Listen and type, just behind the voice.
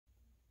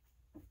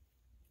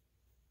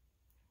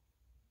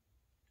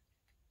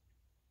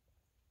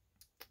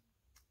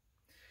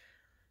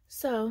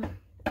So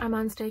I'm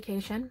on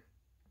staycation.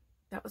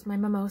 That was my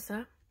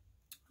mimosa,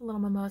 a little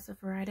mimosa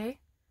Friday.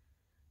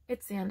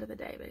 It's the end of the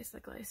day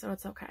basically, so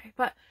it's okay.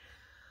 But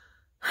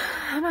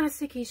I'm on a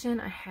staycation.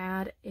 I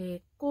had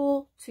a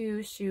goal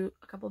to shoot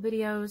a couple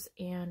videos,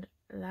 and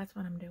that's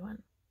what I'm doing.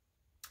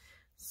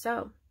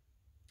 So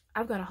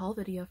I've got a haul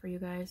video for you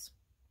guys.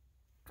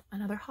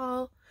 Another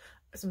haul,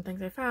 some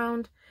things I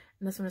found,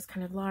 and this one is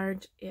kind of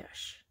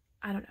large-ish.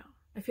 I don't know.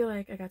 I feel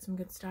like I got some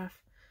good stuff.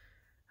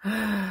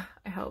 I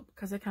hope,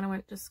 because it kind of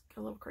went just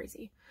a little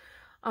crazy.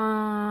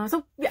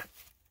 So yeah,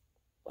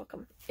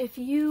 welcome. If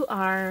you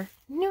are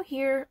new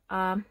here,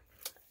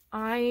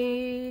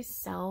 I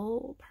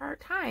sell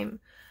part-time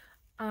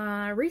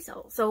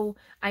resell. So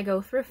I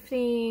go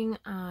thrifting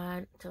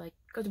to like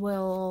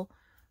Goodwill,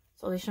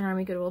 Salvation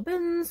Army, Goodwill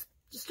bins,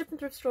 just different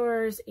thrift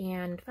stores,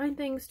 and find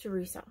things to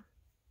resell.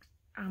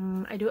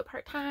 I do it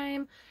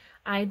part-time.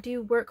 I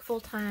do work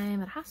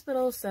full-time at a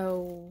hospital,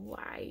 so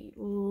I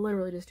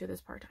literally just do this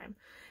part-time,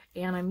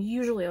 and I'm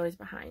usually always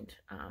behind.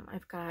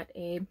 I've got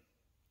a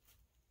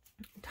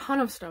ton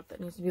of stuff that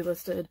needs to be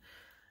listed,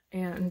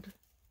 and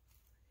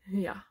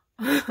yeah.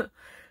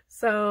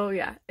 So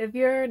yeah, if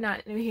you're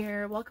not new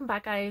here, welcome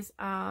back, guys.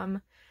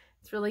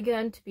 It's really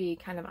good to be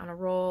kind of on a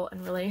roll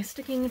and really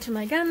sticking to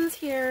my guns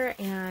here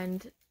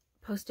and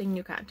posting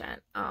new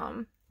content.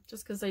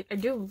 Just because I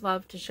do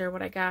love to share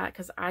what I got,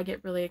 because I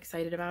get really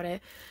excited about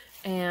it,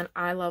 and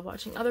I love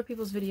watching other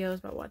people's videos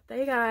about what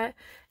they got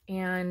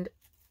and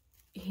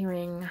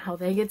hearing how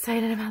they get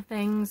excited about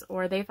things,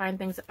 or they find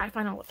things that I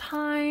find all the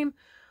time,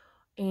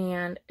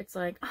 and it's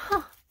like,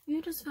 oh,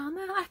 you just found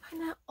that? I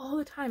find that all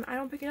the time. I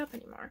don't pick it up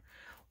anymore.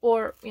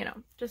 Or, you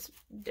know, just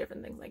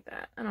different things like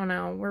that. I don't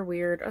know. We're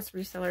weird. Us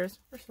resellers,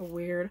 we're so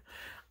weird.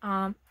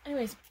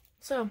 Anyways,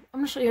 so I'm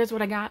gonna show you guys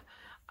what I got.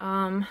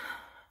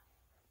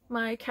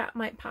 My cat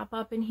might pop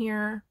up in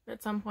here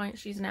at some point.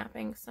 She's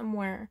napping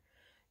somewhere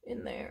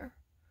in there.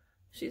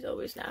 She's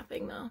always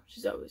napping though.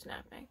 She's always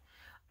napping.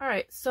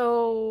 Alright,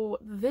 so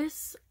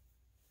this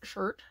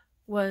shirt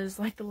was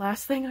like the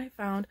last thing I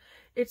found.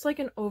 It's like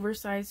an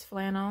oversized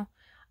flannel.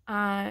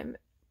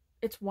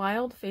 It's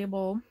Wild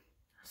Fable,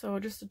 so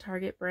just a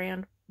Target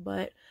brand,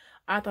 but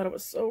I thought it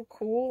was so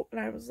cool, and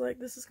I was like,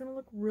 this is gonna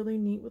look really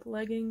neat with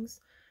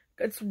leggings.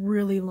 It's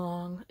really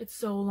long. It's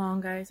so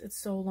long, guys. It's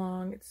so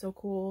long. It's so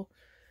cool.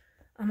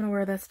 I'm gonna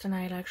wear this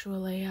tonight,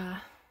 actually. I'm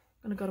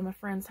gonna go to my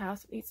friend's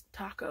house and eat some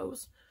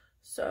tacos.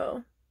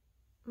 So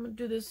I'm gonna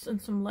do this in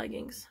some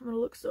leggings. I'm gonna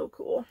look so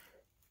cool.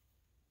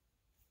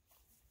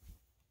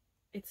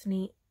 It's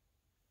neat.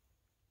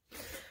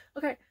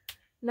 Okay,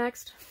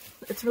 next.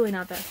 It's really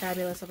not that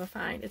fabulous of a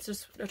find. It's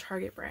just a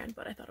Target brand,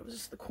 but I thought it was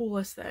just the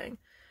coolest thing.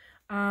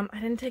 I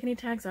didn't take any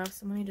tags off,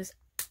 so let me just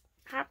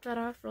pop that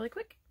off really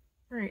quick.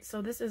 Alright,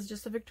 so this is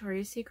just a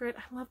Victoria's Secret.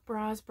 I love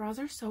bras. Bras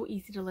are so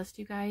easy to list,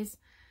 you guys.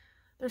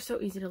 They're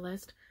so easy to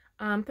list.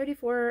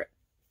 34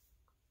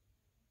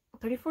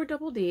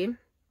 double D.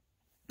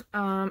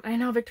 I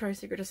know Victoria's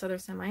Secret just said their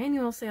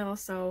semi-annual sale,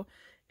 so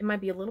it might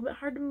be a little bit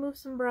hard to move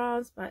some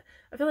bras, but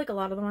I feel like a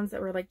lot of the ones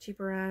that were like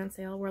cheaper on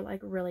sale were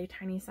like really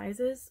tiny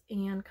sizes,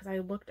 and because I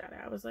looked at it,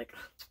 I was like,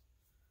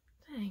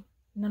 dang,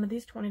 none of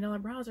these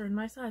 $20 bras are in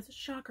my size.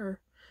 Shocker.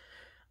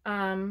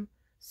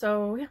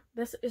 So yeah,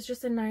 this is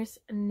just a nice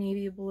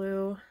navy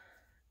blue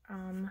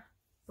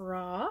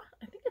bra.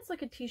 I think it's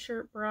like a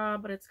t-shirt bra,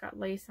 but it's got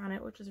lace on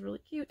it, which is really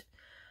cute.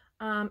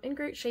 In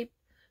great shape.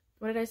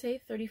 What did I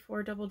say?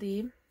 34 double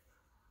D.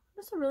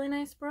 That's a really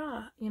nice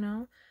bra, you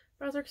know.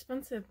 Bras are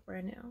expensive,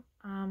 brand new.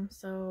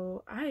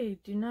 So I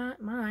do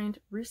not mind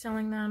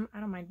reselling them. I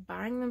don't mind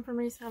buying them from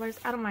resellers.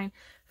 I don't mind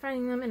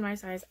finding them in my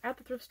size at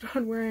the thrift store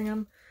and wearing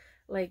them.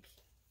 Like,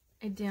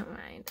 I don't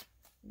mind,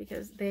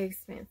 because they're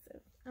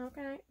expensive.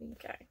 Okay.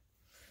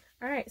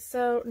 Alright,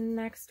 so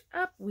next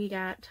up we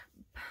got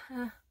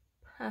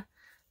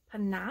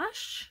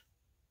Panache.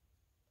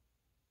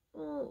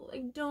 Oh,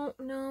 I don't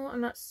know.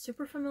 I'm not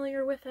super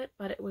familiar with it,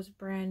 but it was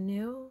brand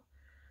new,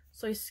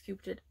 so I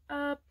scooped it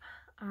up.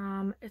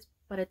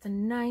 But it's a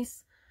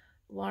nice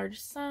large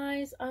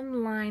size,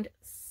 unlined,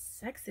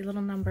 sexy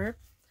little number.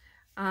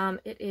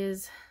 It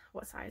is,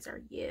 what size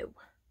are you?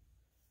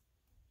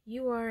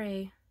 You are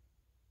a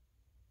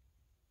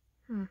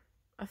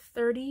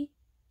 30J.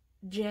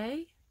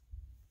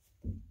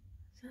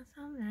 Does that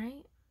sound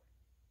right?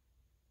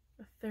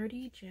 A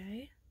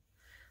 30J.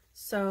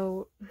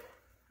 So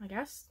I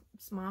guess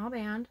small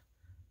band,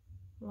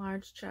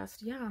 large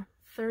chest. Yeah,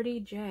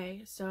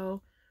 30J.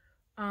 So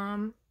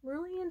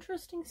really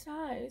interesting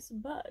size,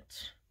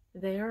 but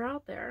they are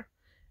out there,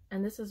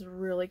 and this is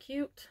really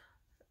cute.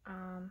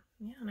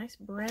 Yeah, nice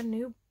brand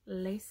new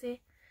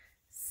lacy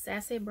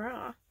sassy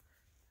bra.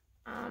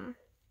 I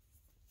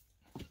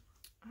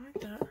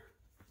like that.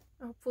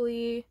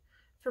 Hopefully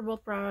for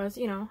both bras,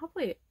 you know,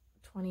 hopefully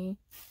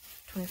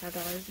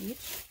 $25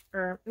 each,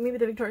 or maybe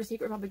the Victoria's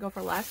Secret probably go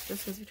for less,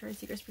 just because Victoria's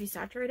Secret is pretty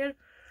saturated.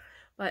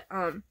 But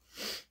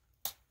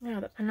yeah,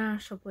 the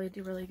Panache hopefully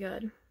do really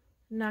good.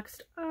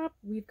 Next up,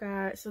 we've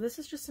got, so this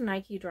is just a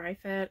Nike dry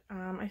fit.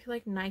 I feel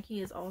like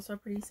Nike is also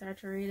pretty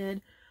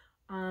saturated.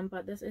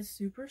 But this is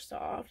super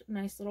soft,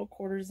 nice little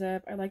quarter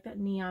zip. I like that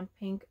neon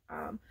pink,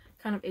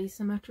 kind of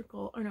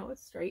asymmetrical, or no,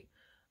 it's straight,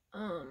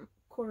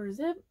 quarter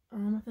zip,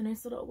 with a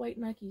nice little white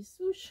Nike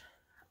swoosh.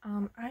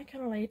 I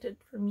kind of liked it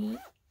for me,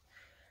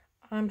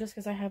 just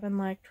because I have been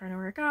like trying to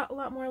work out a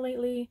lot more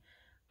lately.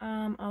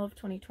 All of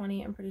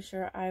 2020, I'm pretty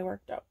sure I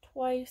worked out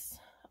twice.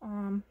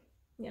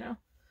 You know,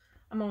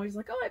 I'm always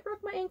like, oh, I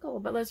broke my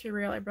ankle, but let's be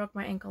real, I broke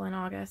my ankle in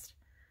August.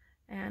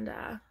 And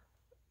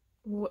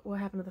what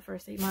happened to the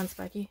first 8 months,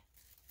 Becky?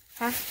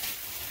 Huh?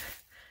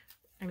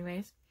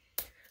 Anyways,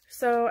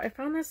 so I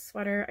found this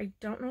sweater. I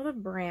don't know the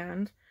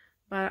brand,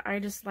 but I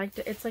just liked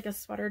it. It's like a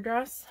sweater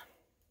dress.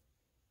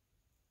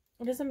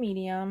 It is a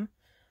medium.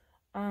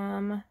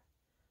 I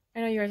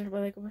know you guys are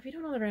probably like, well, if you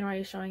don't know the brand, why are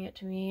you showing it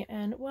to me?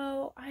 And,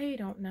 well, I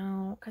don't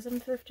know, because I'm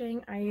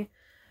thrifting. I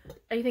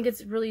think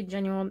it's really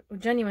genuine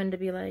to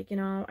be like, you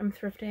know, I'm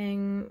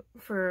thrifting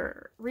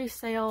for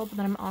resale, but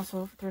then I'm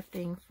also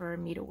thrifting for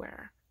me to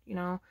wear, you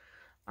know?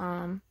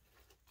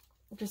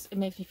 It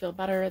makes me feel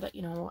better that,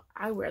 you know,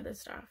 I wear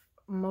this stuff.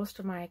 Most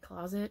of my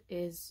closet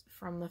is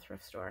from the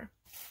thrift store.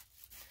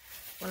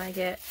 When I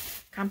get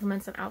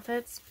compliments on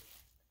outfits,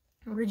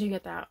 where'd you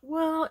get that?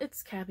 Well,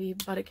 it's Cabby,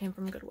 but it came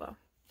from Goodwill.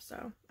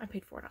 So I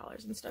paid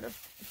 $4 instead of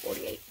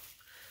 $48.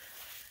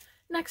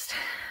 Next,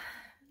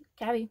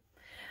 Cabby.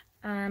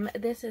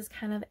 This is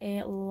kind of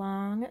a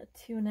long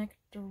tunic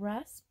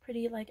dress,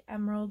 pretty like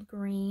emerald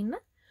green.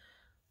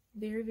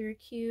 Very, very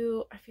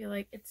cute. I feel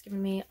like it's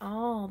giving me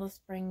all the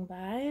spring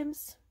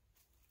vibes.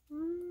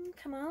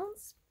 Come on,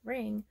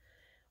 spring.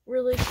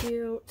 Really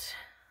cute.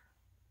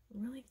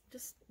 Really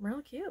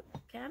cute.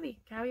 Cabby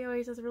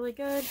always is really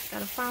good.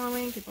 Got a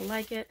following. People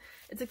like it.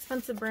 It's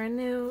expensive, brand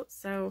new.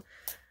 So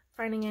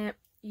finding it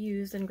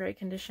used in great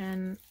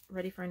condition,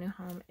 ready for a new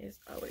home is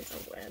always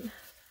a win.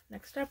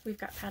 Next up, we've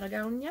got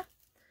Patagonia.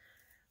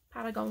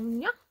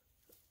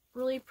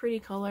 Really pretty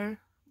color,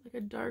 like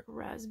a dark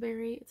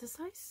raspberry. It's a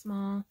size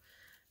small,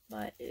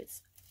 but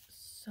it's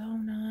so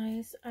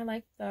nice. I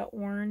like the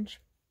orange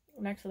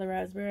next to the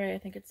raspberry. I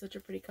think it's such a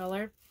pretty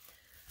color.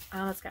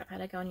 It's got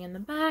Patagonia in the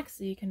back,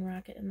 so you can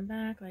rock it in the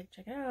back. Like,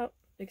 check it out.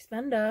 Big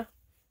spender.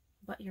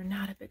 But you're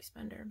not a big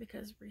spender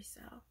because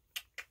resell.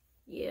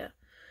 Yeah.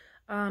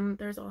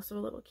 There's also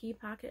a little key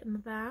pocket in the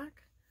back,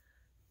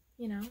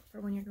 you know,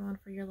 for when you're going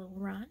for your little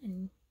run and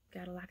you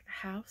gotta lock the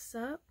house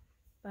up.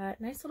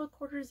 But nice little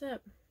quarter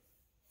zip.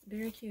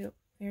 Very cute.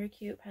 Very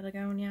cute.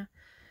 Patagonia.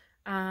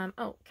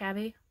 Oh,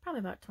 Cabby. Probably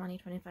about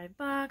 20-25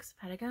 bucks.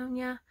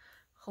 Patagonia.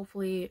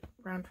 Hopefully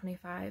around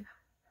 25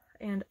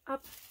 and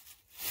up.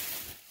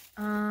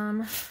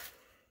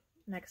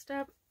 Next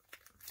up,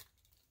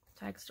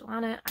 tag's still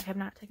on it. I have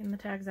not taken the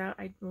tags out.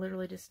 I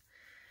literally just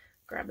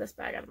grabbed this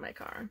bag out of my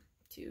car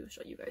to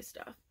show you guys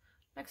stuff.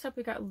 Next up,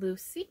 we got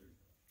Lucy.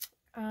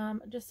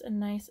 Just a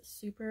nice,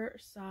 super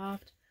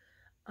soft,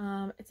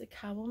 it's a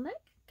cowl neck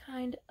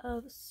kind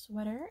of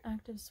sweater,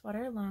 active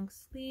sweater, long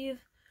sleeve.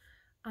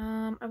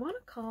 I want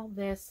to call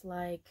this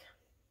like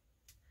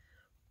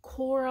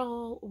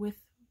coral with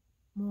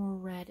more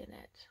red in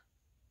it.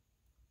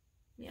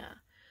 Yeah.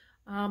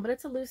 But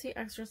it's a Lucy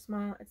extra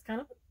small. It's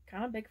kind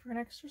of big for an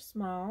extra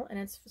small, and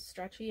it's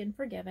stretchy and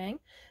forgiving.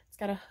 It's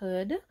got a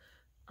hood.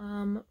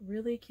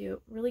 Really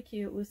cute, really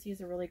cute. Lucy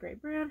is a really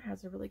great brand,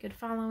 has a really good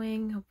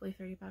following. Hopefully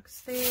 30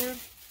 bucks there.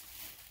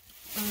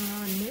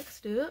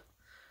 Next up,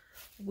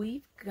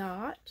 we've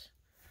got,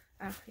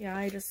 yeah,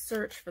 I just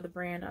searched for the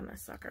brand on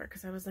this sucker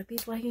because I was like,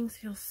 these leggings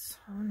feel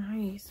so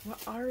nice.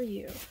 What are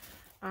you?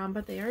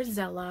 But they are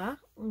Zella.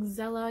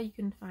 Zella you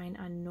can find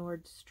on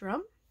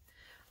Nordstrom.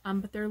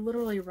 But they're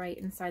literally right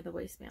inside the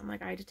waistband.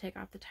 Like, I had to take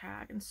off the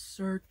tag and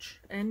search.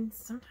 And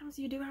sometimes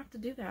you do have to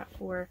do that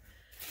for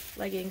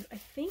leggings. I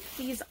think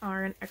these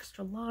are an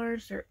extra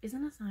large. There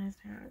isn't a size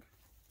tag.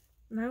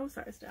 No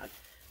size tag.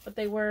 But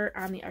they were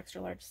on the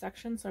extra large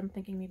section. So I'm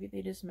thinking maybe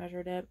they just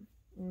measured it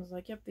and was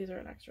like, yep, these are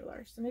an extra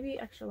large. So maybe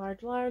extra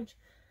large, large.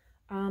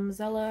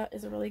 Zella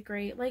is a really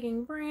great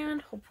legging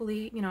brand.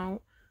 Hopefully, you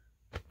know,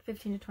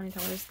 $15 to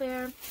 $20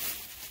 there.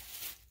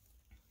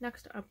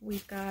 Next up,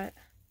 we've got...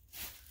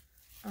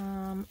 where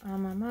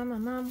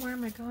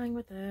am I going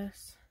with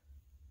this?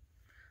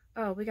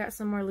 Oh, we got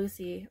some more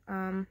Lucy.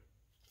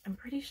 I'm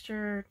pretty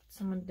sure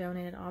someone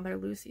donated all their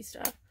Lucy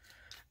stuff.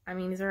 I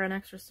mean, these are an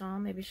extra small.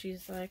 Maybe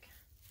she's like,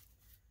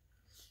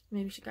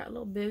 maybe she got a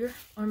little bigger,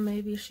 or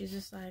maybe she's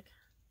just like,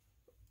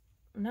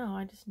 no,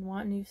 I just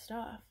want new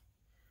stuff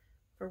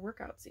for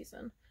workout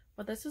season.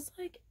 But this is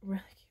like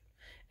really cute.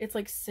 It's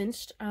like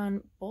cinched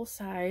on both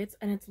sides,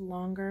 and it's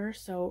longer,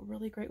 so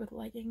really great with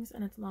leggings,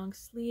 and it's long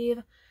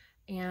sleeve.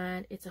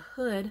 And it's a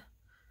hood.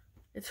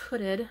 It's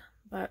hooded,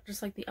 but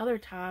just like the other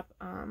top,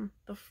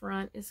 the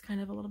front is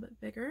kind of a little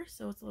bit bigger,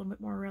 so it's a little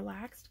bit more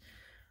relaxed.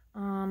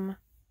 I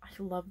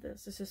love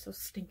this. This is so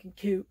stinking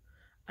cute.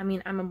 I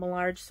mean, I'm a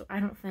large, so I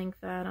don't think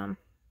that I'm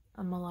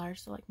a large,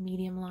 so like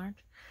medium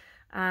large.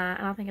 I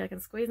don't think I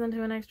can squeeze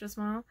into an extra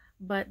small,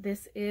 but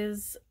this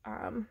is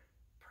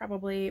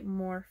probably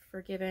more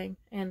forgiving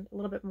and a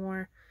little bit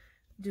more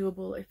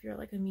doable if you're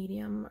like a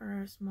medium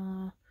or a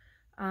small.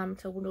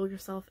 to wiggle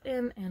yourself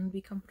in and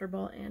be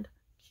comfortable and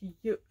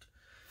cute.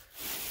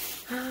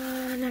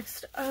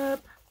 Next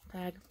up,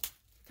 tag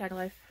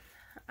life.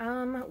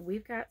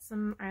 We've got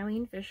some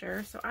Eileen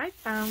Fisher. So I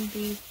found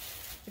these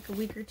like a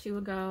week or two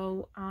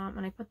ago,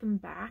 and I put them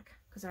back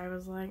because I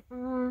was like,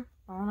 falling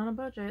on a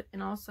budget.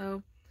 And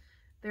also,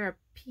 they're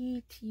a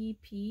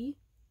PTP.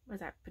 What is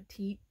that?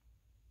 Petite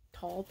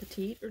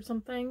or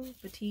something?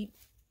 Petite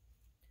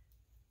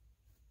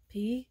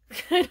P?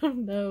 I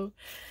don't know.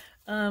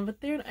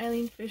 But they're an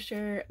Eileen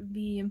Fisher.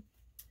 The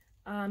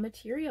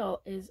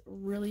material is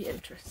really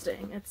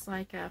interesting. It's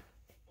like a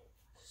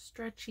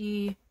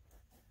stretchy,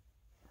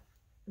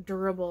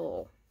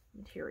 durable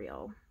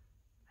material.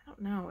 I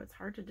don't know, it's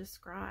hard to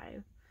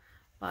describe,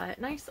 but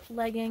nice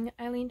legging.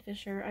 Eileen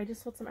Fisher. I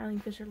just sold some Eileen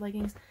Fisher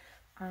leggings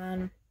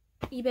on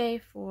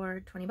eBay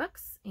for 20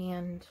 bucks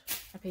and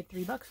I paid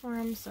 $3 for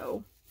them,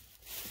 so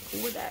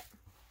cool with that.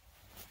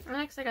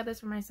 Next, I got this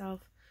for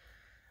myself.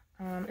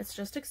 It's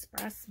just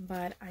express,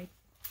 but I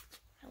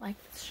like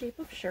this shape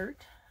of shirt.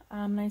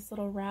 Nice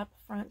little wrap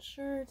front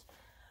shirt.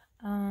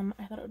 I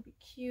thought it would be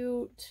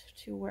cute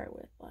to wear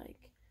with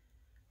like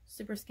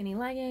super skinny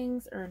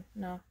leggings, or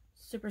no,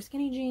 super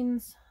skinny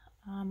jeans.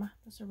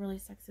 This a really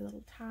sexy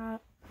little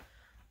top,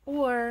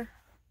 or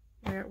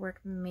wear at work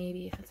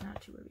maybe if it's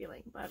not too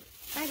revealing, but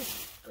I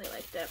just really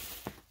liked it.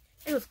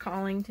 It was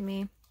calling to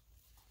me.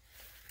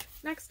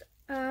 Next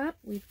up,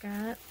 we've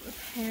got a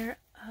pair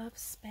of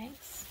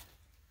Spanx.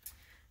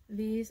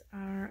 These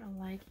are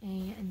like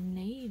a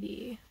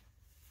navy.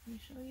 Let me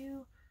show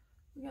you.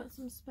 We got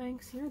some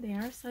Spanx here. They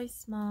are size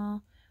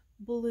small,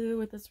 blue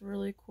with this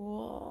really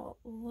cool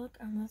look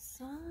on the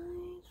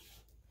side.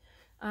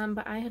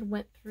 But I had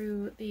went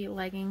through the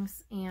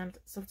leggings, and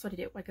so that's what I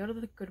do. I go to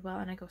the Goodwill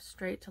and I go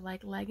straight to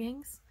like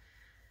leggings.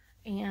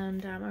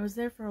 And I was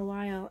there for a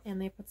while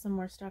and they put some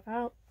more stuff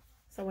out.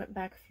 So I went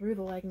back through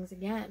the leggings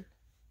again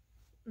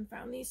and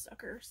found these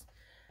suckers.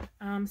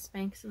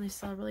 Spanx, they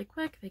sell really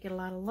quick. They get a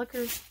lot of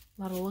lookers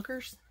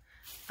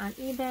on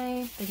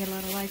eBay. They get a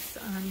lot of likes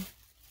on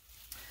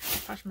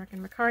Poshmark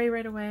and Mercari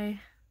right away.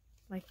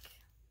 Like,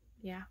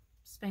 yeah,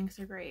 Spanx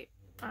are great.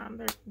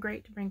 They're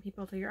great to bring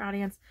people to your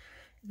audience.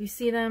 If you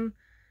see them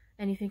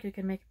and you think you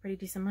can make pretty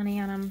decent money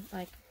on them,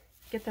 like,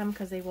 get them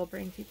because they will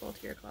bring people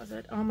to your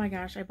closet. Oh my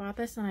gosh, I bought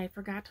this and I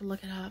forgot to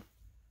look it up.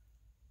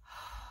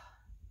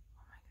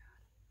 Oh my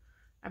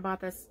god. I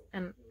bought this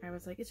and I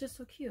was like, it's just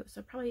so cute.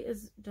 So it probably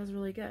does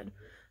really good.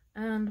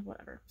 And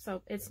whatever.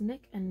 So it's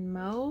Nick and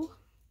Mo.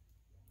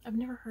 I've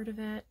never heard of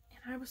it.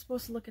 And I was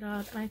supposed to look it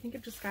up and I think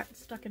it just got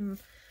stuck in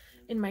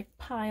my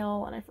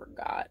pile and I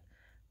forgot.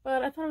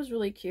 But I thought it was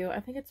really cute. I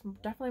think it's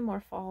definitely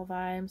more fall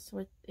vibes.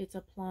 So it's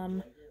a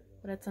plum,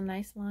 but it's a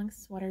nice long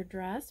sweater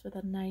dress with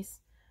a nice,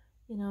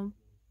 you know,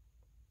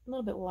 a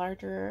little bit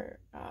larger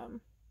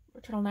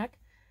turtleneck,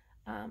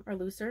 or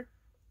looser.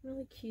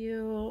 Really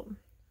cute.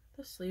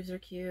 The sleeves are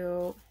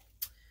cute.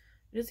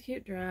 It is a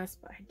cute dress,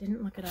 but I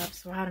didn't look it up,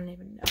 so I don't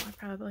even know. I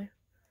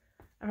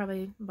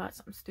probably bought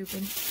something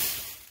stupid.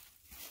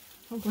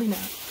 Hopefully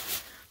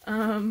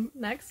not.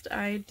 Next,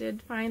 I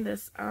did find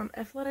this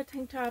Athleta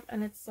tank top,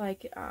 and it's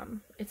like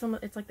it's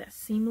like that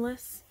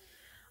seamless.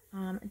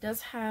 It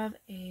does have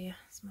a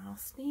small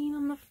stain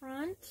on the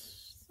front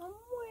somewhere,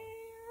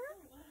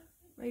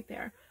 right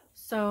there.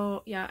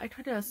 So yeah, I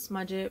tried to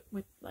smudge it,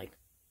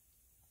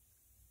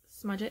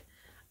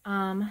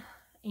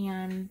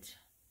 and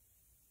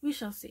we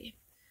shall see.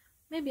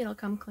 Maybe it'll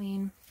come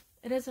clean.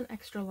 It is an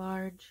extra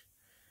large,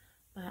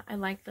 but I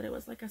like that it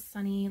was like a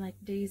sunny, like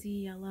daisy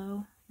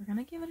yellow. We're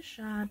gonna give it a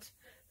shot.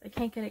 If I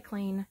can't get it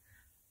clean,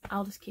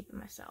 I'll just keep it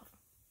myself.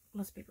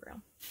 Let's be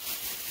real.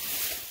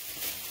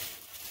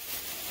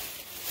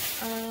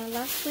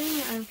 Last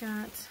thing I've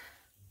got,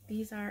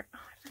 these are, oh,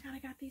 I forgot I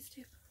got these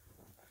too.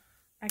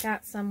 I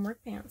got some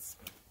work pants,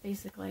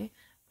 basically,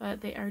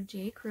 but they are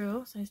J.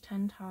 Crew, size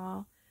 10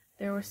 tall.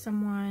 There was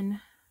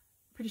someone,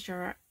 pretty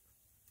sure,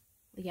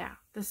 yeah,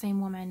 the same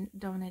woman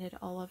donated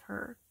all of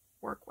her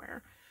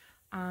workwear,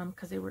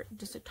 because they were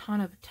just a ton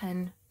of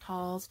 10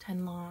 talls,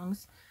 10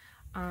 longs,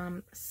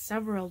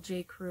 several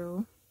J.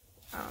 Crew,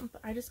 but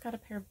I just got a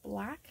pair of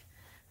black,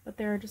 but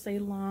they're just a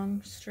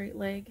long, straight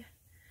leg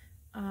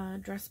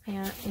dress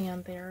pant,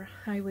 and they're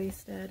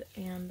high-waisted,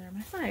 and they're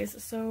my size,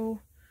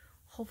 so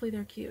hopefully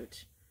they're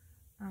cute.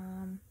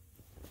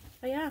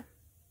 But yeah,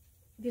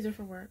 these are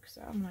for work,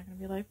 so I'm not gonna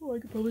be like, oh, I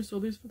could probably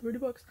sell these for 30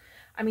 bucks.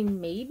 I mean,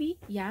 maybe,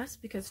 yes,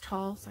 because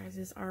tall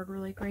sizes are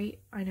really great.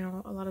 I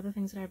know a lot of the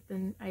things that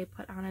I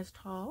put on as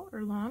tall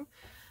or long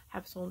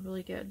have sold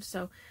really good.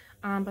 So,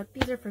 but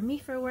these are for me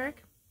for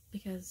work,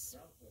 because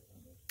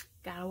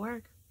gotta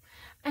work.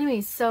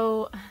 Anyways,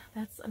 so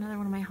that's another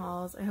one of my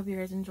hauls. I hope you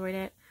guys enjoyed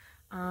it.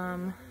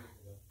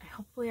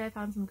 Hopefully I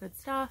found some good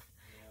stuff,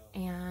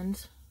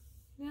 and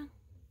yeah,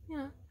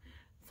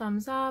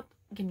 thumbs up,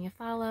 give me a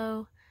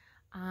follow,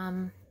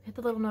 hit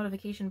the little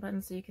notification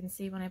button so you can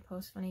see when I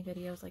post funny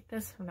videos like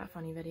this. Well, not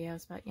funny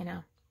videos, but you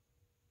know,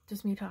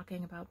 just me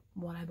talking about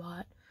what I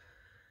bought.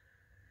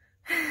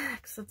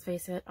 Because let's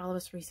face it, all of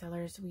us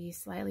resellers, we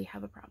slightly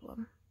have a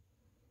problem.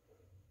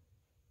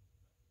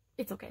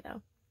 It's okay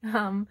though.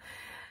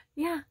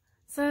 Yeah,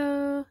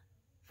 so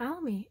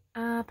follow me.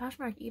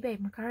 Poshmark, eBay,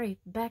 Mercari,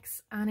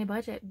 Bex on a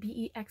budget,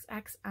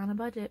 BEXX on a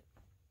budget.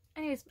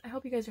 Anyways, I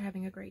hope you guys are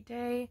having a great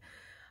day.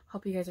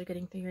 Hope you guys are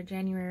getting through your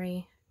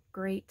January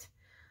great.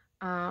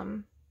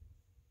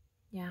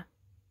 Yeah.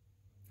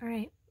 All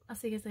right. I'll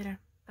see you guys later.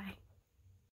 Bye.